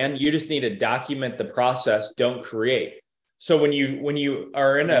simple, man. You just need to document the process. Don't create. So when you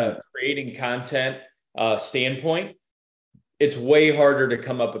are in a creating content standpoint, it's way harder to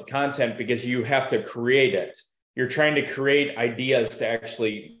come up with content because you have to create it. You're trying to create ideas to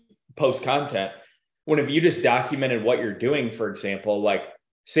actually post content. When if you just documented what you're doing, for example, like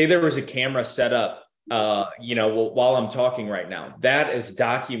say there was a camera set up, while I'm talking right now, that is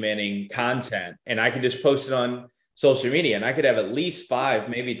documenting content, and I could just post it on social media, and I could have at least 5,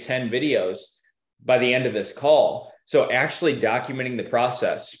 maybe 10 videos by the end of this call. So actually documenting the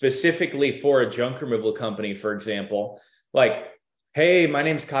process specifically for a junk removal company, for example, like, hey, my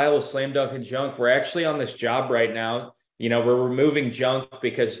name's Kyle with Slam Dunk and Junk. We're actually on this job right now. We're removing junk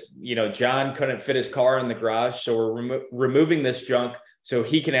because, John couldn't fit his car in the garage. So we're removing this junk so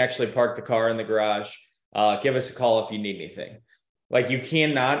he can actually park the car in the garage. Give us a call if you need anything. Like, you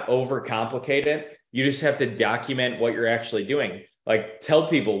cannot overcomplicate it. You just have to document what you're actually doing. Like, tell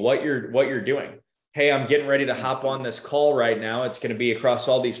people what you're doing. Hey, I'm getting ready to hop on this call right now. It's going to be across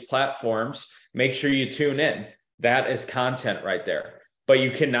all these platforms. Make sure you tune in. That is content right there. But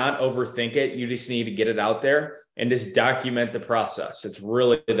you cannot overthink it. You just need to get it out there and just document the process. It's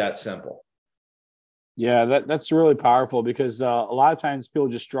really that simple. Yeah, that's really powerful, because a lot of times people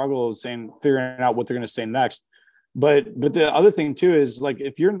just struggle figuring out what they're going to say next. But the other thing too is, like,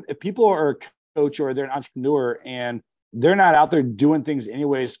 if people are a coach or they're an entrepreneur and they're not out there doing things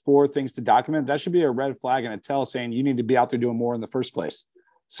anyways for things to document, that should be a red flag and a tell saying you need to be out there doing more in the first place.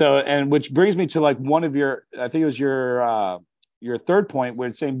 So, and which brings me to like one of your, I think it was your third point, where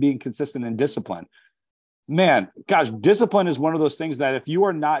it's saying being consistent and disciplined. Man, gosh, discipline is one of those things that if you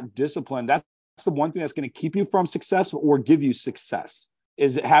are not disciplined, that's the one thing that's going to keep you from success or give you success,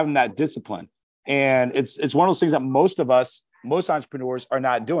 is having that discipline. And it's one of those things that most entrepreneurs are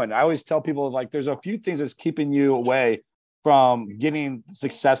not doing. I always tell people, like, there's a few things that's keeping you away from getting the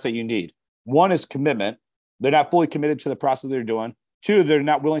success that you need. One is commitment. They're not fully committed to the process they're doing. 2, they're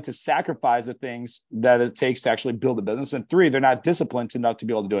not willing to sacrifice the things that it takes to actually build a business. And 3, they're not disciplined enough to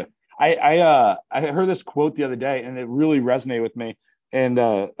be able to do it. I heard this quote the other day, and it really resonated with me. And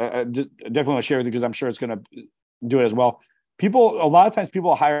I definitely want to share with you because I'm sure it's going to do it as well. A lot of times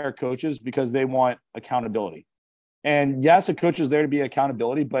people hire coaches because they want accountability. And yes, a coach is there to be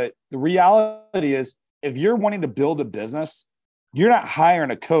accountability, but the reality is if you're wanting to build a business, you're not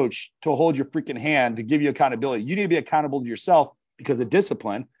hiring a coach to hold your freaking hand to give you accountability. You need to be accountable to yourself because of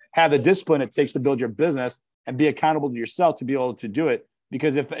discipline. Have the discipline it takes to build your business and be accountable to yourself to be able to do it.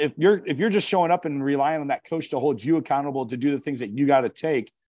 Because if you're just showing up and relying on that coach to hold you accountable to do the things that you got to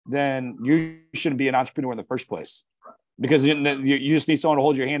take, then you shouldn't be an entrepreneur in the first place. Because you just need someone to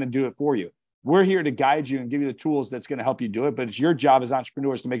hold your hand and do it for you. We're here to guide you and give you the tools that's going to help you do it. But it's your job as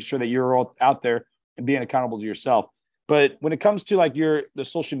entrepreneurs to make sure that you're all out there and being accountable to yourself. But when it comes to like the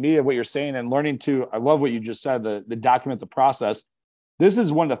social media, what you're saying and learning to, I love what you just said, the document the process. This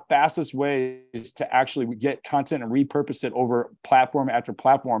is one of the fastest ways to actually get content and repurpose it over platform after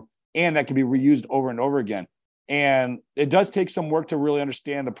platform. And that can be reused over and over again. And it does take some work to really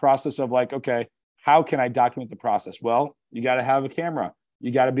understand the process of like, okay, how can I document the process? Well, you got to have a camera.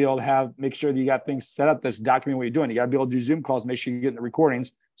 You got to be able to make sure that you got things set up that's documenting what you're doing. You got to be able to do Zoom calls, make sure you're getting the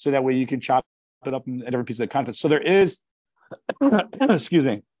recordings so that way you can chop it up in every piece of content. So there is, excuse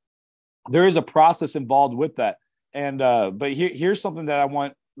me, there is a process involved with that. And but here's something that I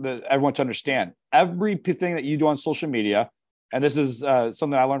want everyone to understand. Everything that you do on social media, and this is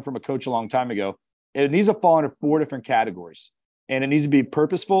something I learned from a coach a long time ago, it needs to fall under 4 different categories. And it needs to be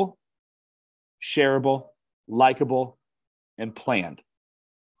purposeful, shareable, likable, and planned.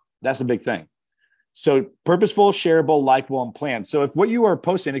 That's a big thing. So purposeful, shareable, likable, and planned. So if what you are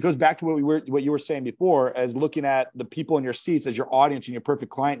posting, it goes back to what you were saying before, as looking at the people in your seats as your audience and your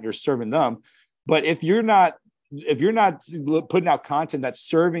perfect client, and you're serving them. But if you're not putting out content that's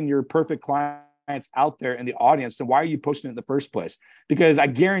serving your perfect clients out there in the audience, then why are you posting it in the first place? Because I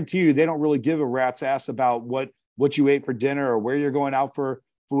guarantee you, they don't really give a rat's ass about what you ate for dinner or where you're going out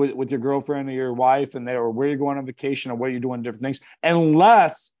with your girlfriend or your wife or where you're going on vacation or what you're doing different things,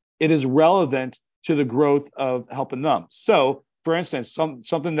 unless it is relevant to the growth of helping them. So for instance,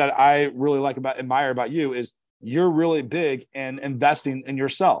 something that I really admire about you is you're really big in investing in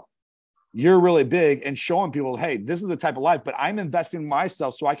yourself. You're really big in showing people, hey, this is the type of life, but I'm investing in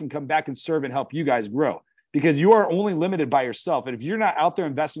myself so I can come back and serve and help you guys grow. Because you are only limited by yourself. And if you're not out there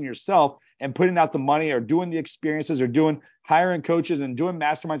investing in yourself and putting out the money or doing the experiences or hiring coaches and doing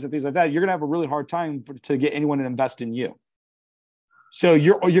masterminds and things like that, you're going to have a really hard time to get anyone to invest in you. So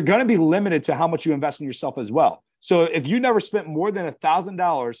you're going to be limited to how much you invest in yourself as well. So if you never spent more than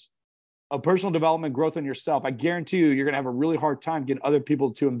 $1,000 of personal development growth in yourself, I guarantee you're going to have a really hard time getting other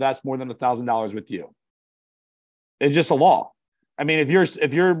people to invest more than $1,000 with you. It's just a law. I mean,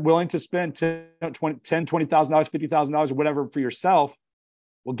 if you're willing to spend $10,000, $20,000, $50,000 or whatever for yourself,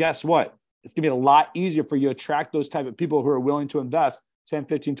 well, guess what? It's going to be a lot easier for you to attract those type of people who are willing to invest $10,000,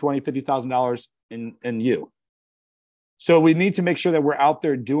 $15,000, $20,000, $50,000 in you. So we need to make sure that we're out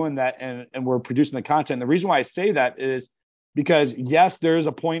there doing that and we're producing the content. And the reason why I say that is because, yes, there is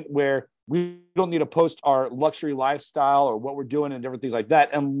a point where we don't need to post our luxury lifestyle or what we're doing and different things like that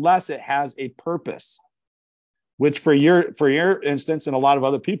unless it has a purpose, which for your instance and a lot of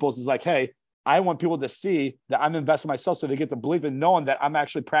other people's is like, hey, I want people to see that I'm investing in myself so they get to believe in knowing that I'm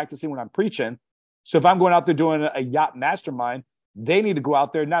actually practicing what I'm preaching. So if I'm going out there doing a yacht mastermind, they need to go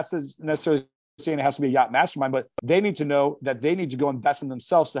out there, not necessarily saying it has to be a yacht mastermind, but they need to know that they need to go invest in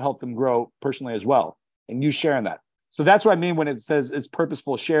themselves to help them grow personally as well. And you sharing that. So that's what I mean when it says it's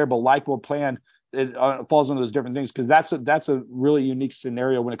purposeful, shareable, likable, planned. It falls into those different things because that's a really unique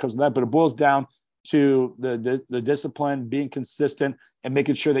scenario when it comes to that. But it boils down to the discipline, being consistent, and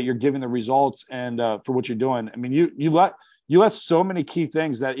making sure that you're giving the results and for what you're doing. I mean, you let so many key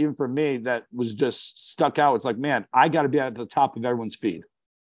things that even for me that was just stuck out. It's like, man, I got to be at the top of everyone's feed,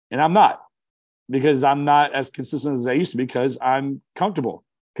 and I'm not. Because I'm not as consistent as I used to be because I'm comfortable,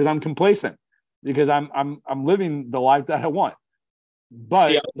 because I'm complacent, because I'm living the life that I want. But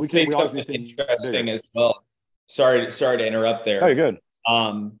see, I would say something interesting as well. Sorry to interrupt there. Oh, you're good.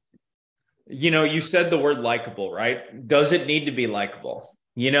 You said the word likable, right? Does it need to be likable?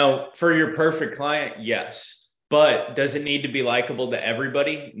 For your perfect client, yes. But does it need to be likable to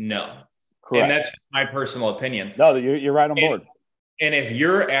everybody? No. Correct. And that's my personal opinion. No, you're right on board. And if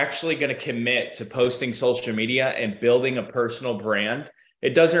you're actually going to commit to posting social media and building a personal brand,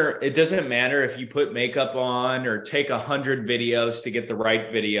 it doesn't matter if you put makeup on or take 100 videos to get the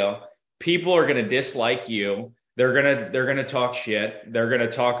right video. People are going to dislike you. They're going to talk shit. They're going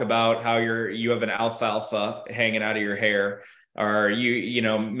to talk about how you have an alfalfa hanging out of your hair. or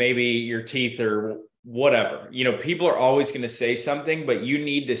maybe your teeth or whatever. People are always going to say something, but you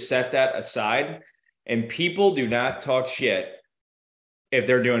need to set that aside. And people do not talk shit if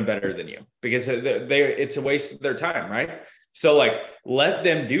they're doing better than you, because it's a waste of their time, right? So like, let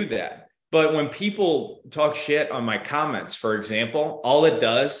them do that. But when people talk shit on my comments, for example, all it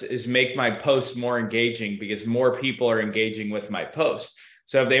does is make my post more engaging, because more people are engaging with my post.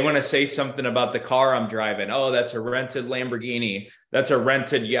 So if they want to say something about the car I'm driving, oh, that's a rented Lamborghini, that's a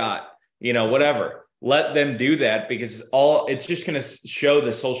rented yacht, whatever, let them do that, because it's just going to show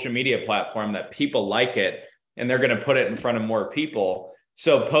the social media platform that people like it, and they're going to put it in front of more people.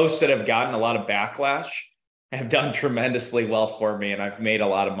 So posts that have gotten a lot of backlash have done tremendously well for me, and I've made a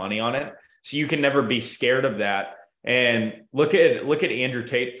lot of money on it. So you can never be scared of that. And look at Andrew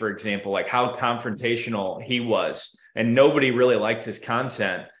Tate, for example, like how confrontational he was, and nobody really liked his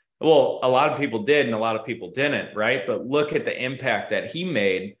content. Well, a lot of people did, and a lot of people didn't, right? But look at the impact that he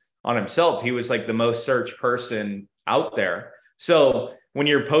made on himself. He was like the most searched person out there. So when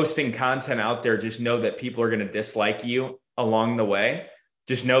you're posting content out there, just know that people are going to dislike you along the way.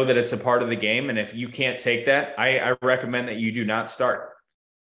 Just know that it's a part of the game. And if you can't take that, I recommend that you do not start.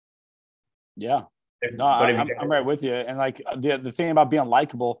 Yeah. I'm right with you. And like the thing about being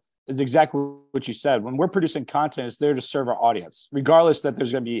likable is exactly what you said. When we're producing content, it's there to serve our audience, regardless that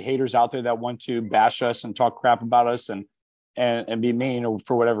there's going to be haters out there that want to bash us and talk crap about us and be mean or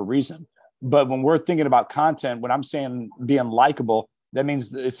for whatever reason. But when we're thinking about content, when I'm saying being likable, that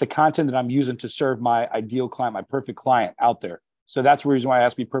means it's the content that I'm using to serve my ideal client, my perfect client out there. So that's the reason why I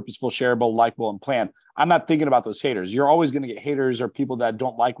ask be purposeful, shareable, likable, and planned. I'm not thinking about those haters. You're always going to get haters or people that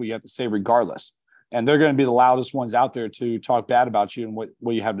don't like what you have to say regardless. And they're going to be the loudest ones out there to talk bad about you and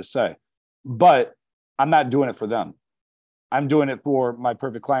what you have to say. But I'm not doing it for them. I'm doing it for my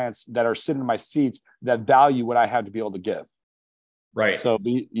perfect clients that are sitting in my seats that value what I have to be able to give. Right. So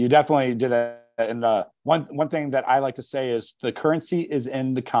you definitely did that. And one thing that I like to say is the currency is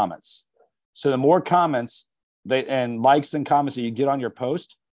in the comments. So the more comments and likes and comments that you get on your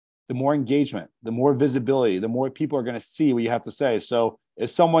post, the more engagement, the more visibility, the more people are going to see what you have to say. So if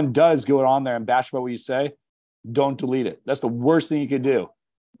someone does go on there and bash about what you say, don't delete it. That's the worst thing you could do.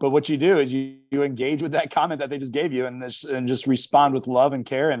 But what you do is you engage with that comment that they just gave you and just respond with love and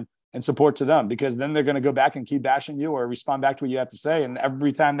care and support to them, because then they're going to go back and keep bashing you or respond back to what you have to say. And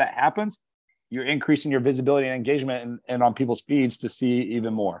every time that happens, you're increasing your visibility and engagement and on people's feeds to see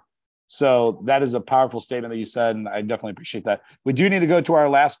even more. So that is a powerful statement that you said, and I definitely appreciate that. We do need to go to our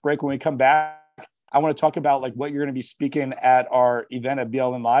last break. When we come back, I want to talk about like what you're going to be speaking at our event at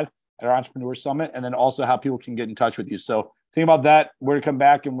BLN Live at our Entrepreneur Summit, and then also how people can get in touch with you. So think about that. We're going to come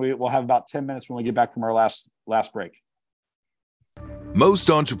back, and we'll have about 10 minutes when we get back from our last break. Most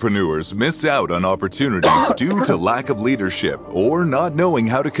entrepreneurs miss out on opportunities due to lack of leadership or not knowing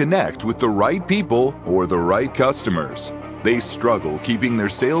how to connect with the right people or the right customers. They struggle keeping their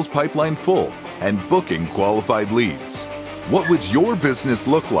sales pipeline full and booking qualified leads. What would your business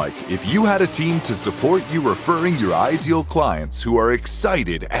look like if you had a team to support you referring your ideal clients who are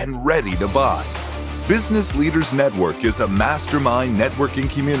excited and ready to buy? Business Leaders Network is a mastermind networking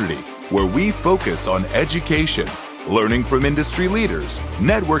community where we focus on education, learning from industry leaders,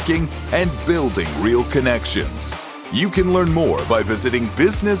 networking, and building real connections. You can learn more by visiting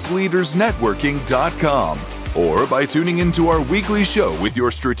businessleadersnetworking.com or by tuning into our weekly show with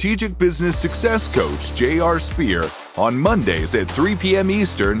your strategic business success coach, J.R. Spear, on Mondays at 3 p.m.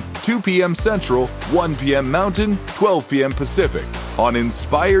 Eastern, 2 p.m. Central, 1 p.m. Mountain, 12 p.m. Pacific on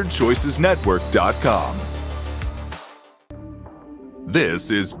InspiredChoicesNetwork.com. This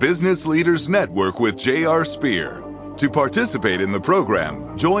is Business Leaders Network with J.R. Spear. To participate in the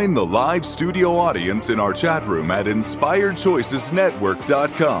program, join the live studio audience in our chat room at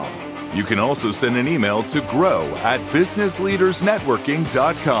InspiredChoicesNetwork.com. You can also send an email to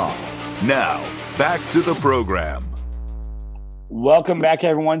grow@businessleadersnetworking.com. Now, back to the program. Welcome back,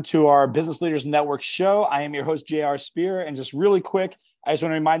 everyone, to our Business Leaders Network show. I am your host, J.R. Spear. And just really quick, I just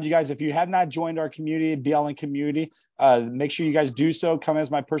want to remind you guys, if you have not joined our community, BLN community, make sure you guys do so. Come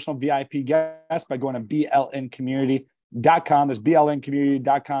as my personal VIP guest by going to blncommunity.com. That's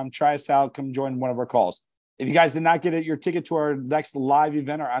blncommunity.com. Try us out. Come join one of our calls. If you guys did not get your ticket to our next live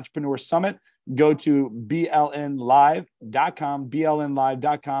event, our Entrepreneur Summit, go to blnlive.com,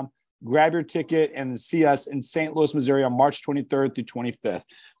 blnlive.com. Grab your ticket and see us in St. Louis, Missouri on March 23rd through 25th.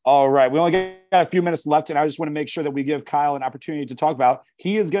 All right. We only got a few minutes left, and I just want to make sure that we give Kyle an opportunity to talk about.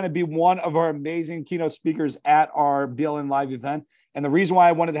 He is going to be one of our amazing keynote speakers at our BLN Live event. And the reason why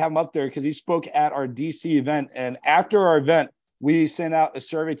I wanted to have him up there, because he spoke at our DC event. And after our event, we sent out a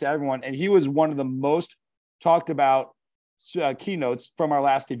survey to everyone, and he was one of the most talked about keynotes from our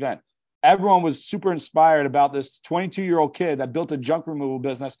last event. Everyone was super inspired about this 22-year-old kid that built a junk removal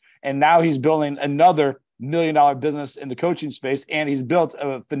business, and now he's building another $1 million business in the coaching space, and he's built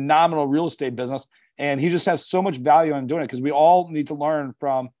a phenomenal real estate business, and he just has so much value in doing it because we all need to learn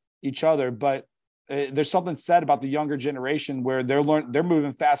from each other. But there's something said about the younger generation where they're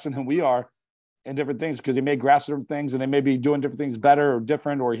moving faster than we are in different things because they may grasp different things and they may be doing different things better or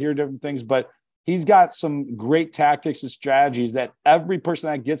different or hear different things. But he's got some great tactics and strategies that every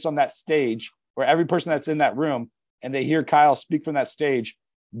person that gets on that stage or every person that's in that room and they hear Kyle speak from that stage,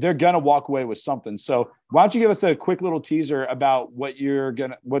 they're going to walk away with something. So why don't you give us a quick little teaser about what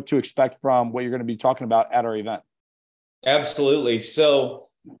to expect from what you're going to be talking about at our event? Absolutely. So,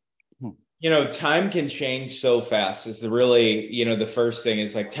 time can change so fast is the first thing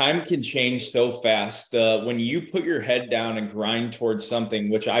is like time can change so fast. When you put your head down and grind towards something,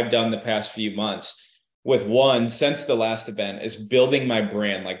 which I've done the past few months since the last event, is building my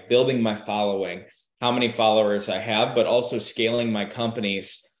brand, like building my following, how many followers I have, but also scaling my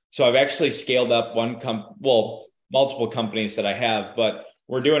companies. So I've actually scaled up multiple companies that I have, but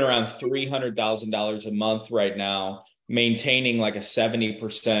we're doing around $300,000 a month right now, maintaining like a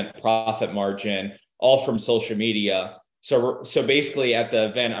 70% profit margin, all from social media. So basically at the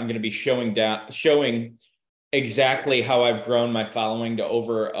event, I'm going to be showing exactly how I've grown my following to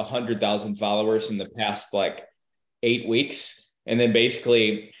over 100,000 followers in the past like 8 weeks. And then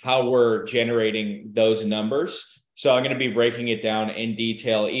basically how we're generating those numbers. So I'm going to be breaking it down in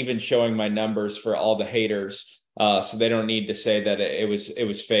detail, even showing my numbers for all the haters. So they don't need to say that it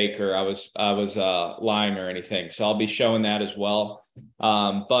was fake or I was lying or anything. So I'll be showing that as well.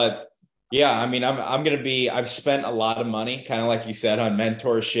 But yeah, I mean, I've spent a lot of money, kind of like you said, on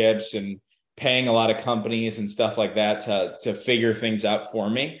mentorships and paying a lot of companies and stuff like that to figure things out for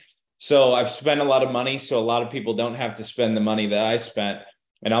me. So I've spent a lot of money, so a lot of people don't have to spend the money that I spent,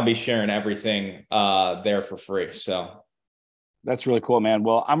 and I'll be sharing everything there for free. So. That's really cool, man.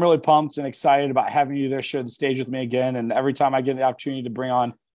 Well, I'm really pumped and excited about having you there share the stage with me again. And every time I get the opportunity to bring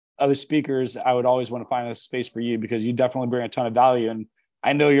on other speakers, I would always want to find a space for you because you definitely bring a ton of value. And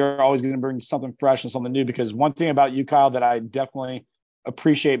I know you're always going to bring something fresh and something new because one thing about you, Kyle, that I definitely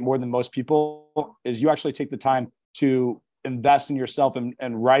appreciate more than most people is you actually take the time to invest in yourself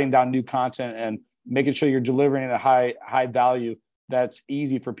and writing down new content and making sure you're delivering at a high value that's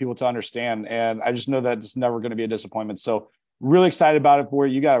easy for people to understand. And I just know that it's never going to be a disappointment. So really excited about it for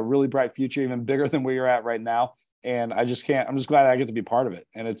you. You got a really bright future, even bigger than where you're at right now. And I'm just glad I get to be part of it.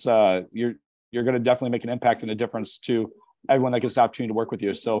 And it's you're going to definitely make an impact and a difference to everyone that gets the opportunity to work with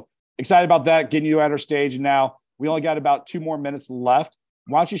you. So excited about that, getting you at our stage. Now we only got about 2 more minutes left.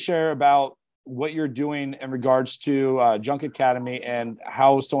 Why don't you share about what you're doing in regards to Junk Academy and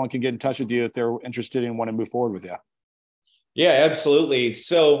how someone can get in touch with you if they're interested and want to move forward with you? Yeah, absolutely.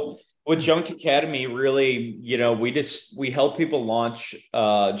 So with Junk Academy, really, we help people launch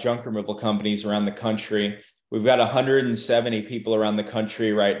junk removal companies around the country. We've got 170 people around the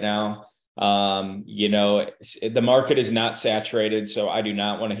country right now. The market is not saturated, so I do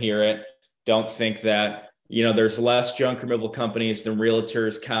not want to hear it. Don't think that, there's less junk removal companies than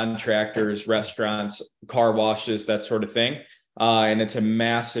realtors, contractors, restaurants, car washes, that sort of thing. And it's a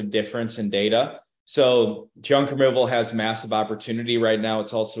massive difference in data. So junk removal has massive opportunity right now.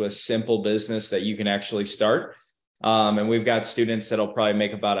 It's also a simple business that you can actually start. And we've got students that'll probably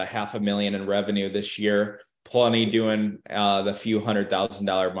make about $500,000 in revenue this year, plenty doing the few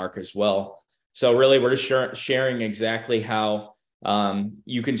 $100,000 mark as well. So really, we're just sharing exactly how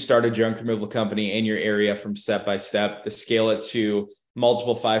you can start a junk removal company in your area from step by step to scale it to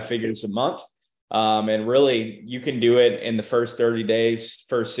multiple 5 figures a month. And really, you can do it in the first 30 days,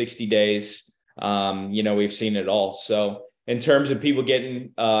 first 60 days. We've seen it all. So in terms of people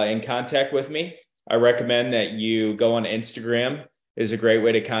getting in contact with me, I recommend that you go on Instagram is a great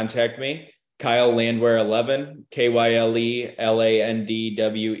way to contact me. Kyle Landwehr 11,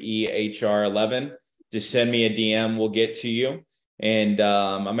 KYLELANDWEHR 11. Just send me a DM. We'll get to you. And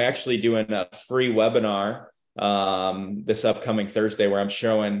I'm actually doing a free webinar this upcoming Thursday where I'm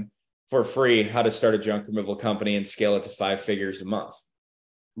showing for free how to start a junk removal company and scale it to 5 figures a month.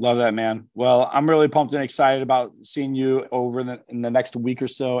 Love that, man. Well, I'm really pumped and excited about seeing you over in the next week or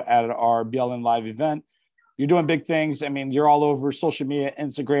so at our BLN Live event. You're doing big things. I mean, you're all over social media,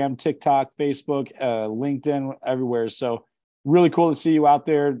 Instagram, TikTok, Facebook, LinkedIn, everywhere. So really cool to see you out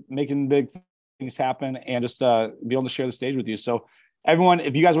there making big things happen and just be able to share the stage with you. So everyone,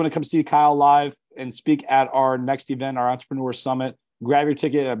 if you guys want to come see Kyle live and speak at our next event, our Entrepreneur Summit, grab your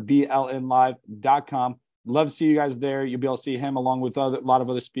ticket at blnlive.com. Love to see you guys there. You'll be able to see him along with a lot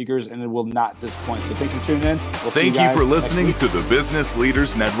of other speakers, and it will not disappoint. So thanks for tuning in. Thank you for listening to the Business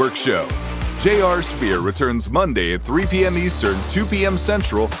Leaders Network show. J.R. Spear returns Monday at 3 p.m. Eastern, 2 p.m.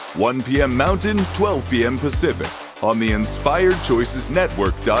 Central, 1 p.m. Mountain, 12 p.m. Pacific on the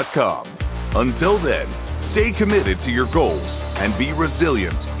InspiredChoicesNetwork.com. Until then, stay committed to your goals and be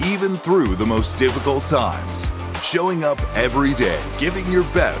resilient even through the most difficult times. Showing up every day, giving your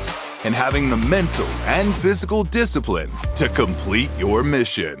best, and having the mental and physical discipline to complete your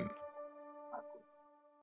mission.